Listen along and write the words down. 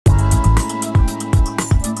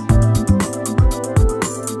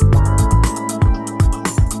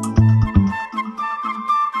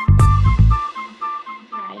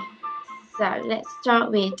let's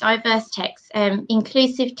start with diverse texts,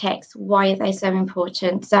 inclusive texts. Why are they so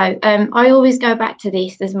important? So I always go back to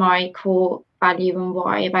this as my core value and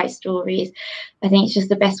why about stories. I think it's just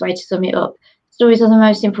the best way to sum it up. Stories are the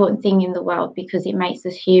most important thing in the world because it makes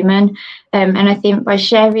us human. And I think by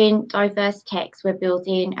sharing diverse texts, we're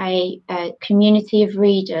building a community of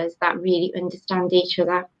readers that really understand each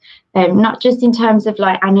other. Not just in terms of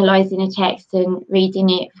like analysing a text and reading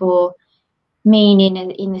it for meaning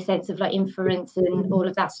and in the sense of like inference and all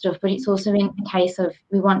of that stuff, but it's also in the case of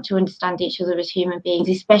we want to understand each other as human beings,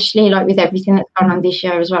 especially like with everything that's gone on this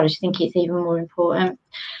year as well. I just think it's even more important.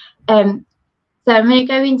 So I'm going to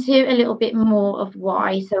go into a little bit more of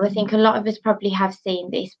why. So I think a lot of us probably have seen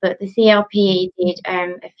this, but the CLPE did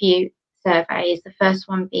a few surveys, the first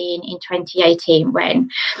one being in 2018 when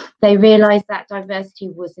they realised that diversity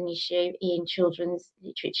was an issue in children's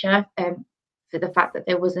literature, for the fact that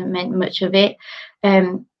there wasn't much of it.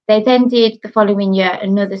 They then did the following year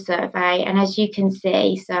another survey, and as you can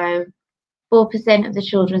see, so 4% of the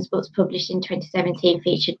children's books published in 2017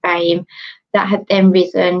 featured BAME. That had then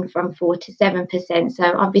risen from 4 to 7%. So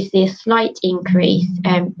obviously a slight increase,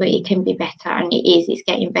 but it can be better, and it's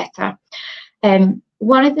getting better.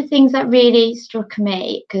 One of the things that really struck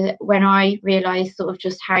me, because when I realised sort of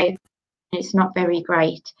just how it's not very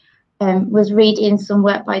great, was reading some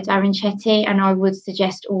work by Kiran Satti, and I would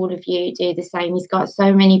suggest all of you do the same. He's got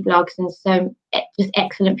so many blogs and so just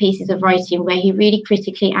excellent pieces of writing where he really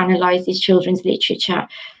critically analyses children's literature.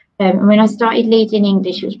 And when I started leading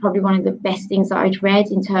English, it was probably one of the best things that I'd read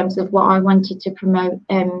in terms of what I wanted to promote,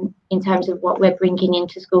 in terms of what we're bringing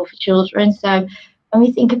into school for children. So when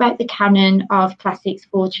we think about the canon of classics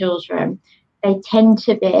for children, they tend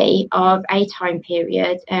to be of a time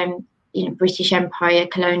period, British Empire,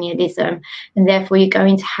 colonialism, and therefore you're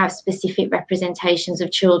going to have specific representations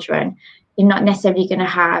of children. You're not necessarily going to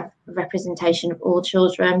have a representation of all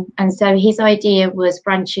children. And so his idea was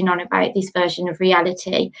branching on about this version of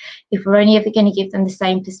reality. If we're only ever going to give them the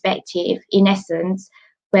same perspective, in essence,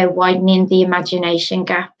 we're widening the imagination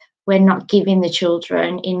gap. We're not giving the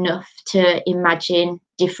children enough to imagine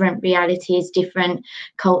different realities, different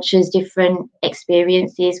cultures, different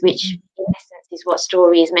experiences, which in essence is what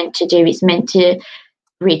story is meant to do. It's meant to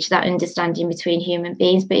bridge that understanding between human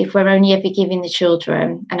beings. But if we're only ever giving the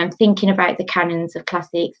children, and I'm thinking about the canons of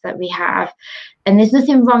classics that we have, and there's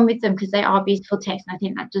nothing wrong with them because they are beautiful texts, and I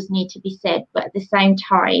think that does need to be said. But at the same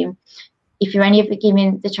time, if you're only ever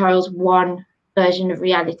giving the child one version of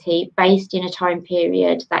reality based in a time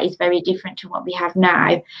period that is very different to what we have now,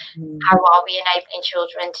 how are we enabling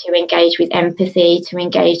children to engage with empathy, to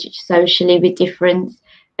engage socially with difference,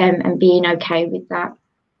 and being okay with that?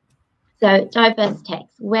 So diverse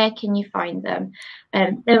texts, where can you find them?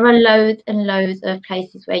 There are loads and loads of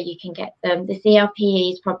places where you can get them. The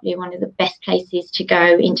CLPE is probably one of the best places to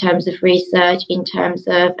go in terms of research, in terms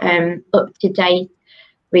of up-to-date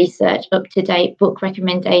research, up-to-date book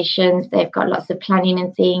recommendations. They've got lots of planning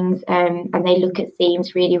and things, and they look at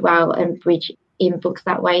themes really well and bridge in books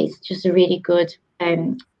that way. It's just a really good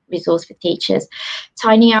resource for teachers.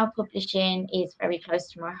 Tiny Owl Publishing is very close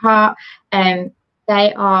to my heart.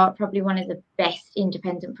 They are probably one of the best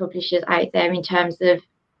independent publishers out there in terms of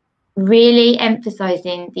really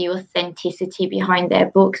emphasising the authenticity behind their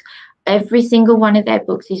books. Every single one of their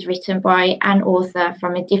books is written by an author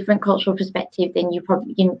from a different cultural perspective than you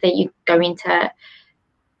probably that you go into,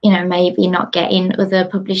 maybe not getting other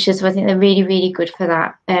publishers. So I think they're really, really good for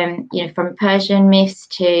that. From Persian myths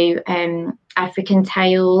to African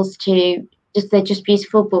tales to they're just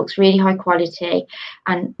beautiful books, really high quality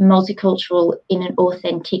and multicultural in an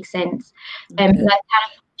authentic sense. Like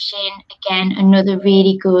Publishing, again, another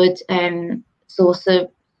really good source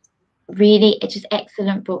of really just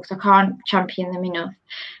excellent books. I can't champion them enough.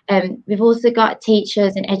 We've also got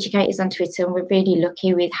teachers and educators on Twitter, and we're really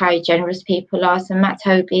lucky with how generous people are. So Matt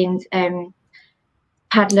Tobin's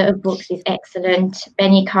Padlet of Books is excellent.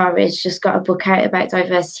 Benny Carr's just got a book out about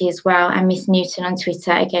diversity as well, and Miss Newton on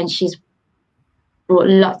Twitter, again, she's brought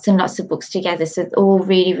lots and lots of books together, so all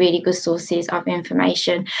really, really good sources of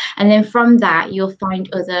information. And then from that, you'll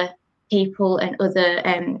find other people and other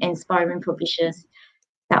inspiring publishers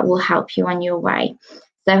that will help you on your way.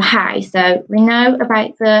 So how? So we know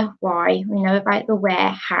about the why, we know about the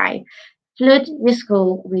where, how. Flood your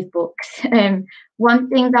school with books. One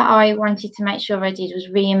thing that I wanted to make sure I did was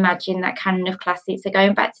reimagine that canon of classics. So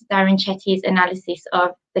going back to Kiran Satti's analysis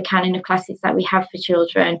of the canon of classics that we have for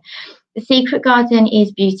children, The Secret Garden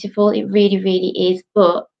is beautiful. It really, really is.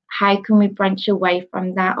 But how can we branch away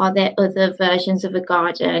from that? Are there other versions of a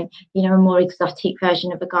garden, a more exotic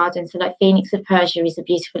version of a garden? So like Phoenix of Persia is a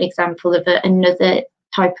beautiful example of another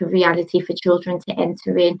type of reality for children to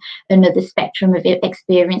enter in, another spectrum of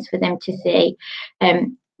experience for them to see.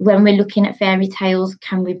 When we're looking at fairy tales,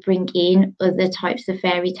 can we bring in other types of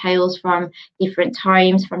fairy tales from different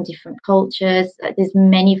times, from different cultures? There's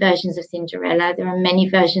many versions of Cinderella. There are many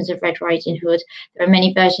versions of Red Riding Hood. There are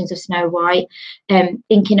many versions of Snow White.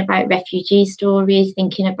 Thinking about refugee stories,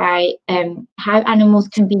 thinking about how animals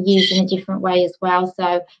can be used in a different way as well.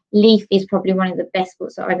 So Leaf is probably one of the best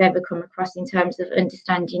books that I've ever come across in terms of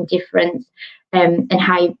understanding difference. And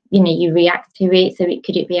how you react to it. So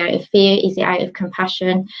could it be out of fear? Is it out of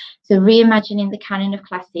compassion? So reimagining the canon of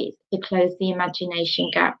classics to close the imagination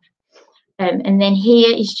gap. And then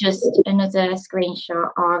here is just another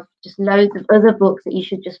screenshot of just loads of other books that you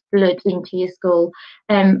should just flood into your school.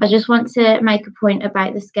 I just want to make a point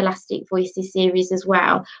about the Scholastic Voices series as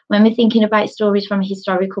well. When we're thinking about stories from a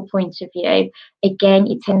historical point of view, again,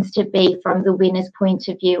 it tends to be from the winner's point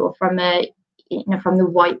of view, or from from the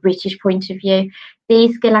white British point of view.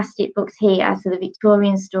 These Scholastic books here, so the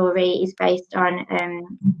Victorian story is based on,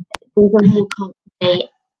 these are more culturally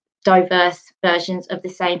diverse versions of the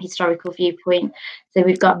same historical viewpoint. So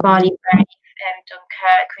we've got Barley Brown,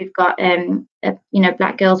 Dunkirk, we've got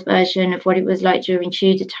Black Girl's version of what it was like during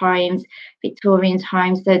Tudor times, Victorian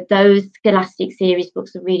times. So those Scholastic series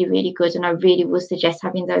books are really, really good, and I really would suggest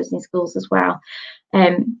having those in schools as well.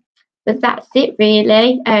 But that's it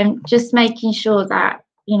really. Just making sure that,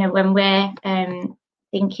 when we're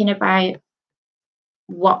thinking about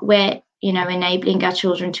what we're, enabling our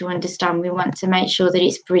children to understand, we want to make sure that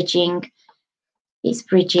it's bridging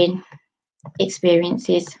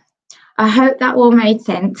experiences. I hope that all made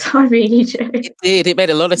sense. I really do. It did. It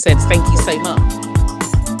made a lot of sense. Thank you so much.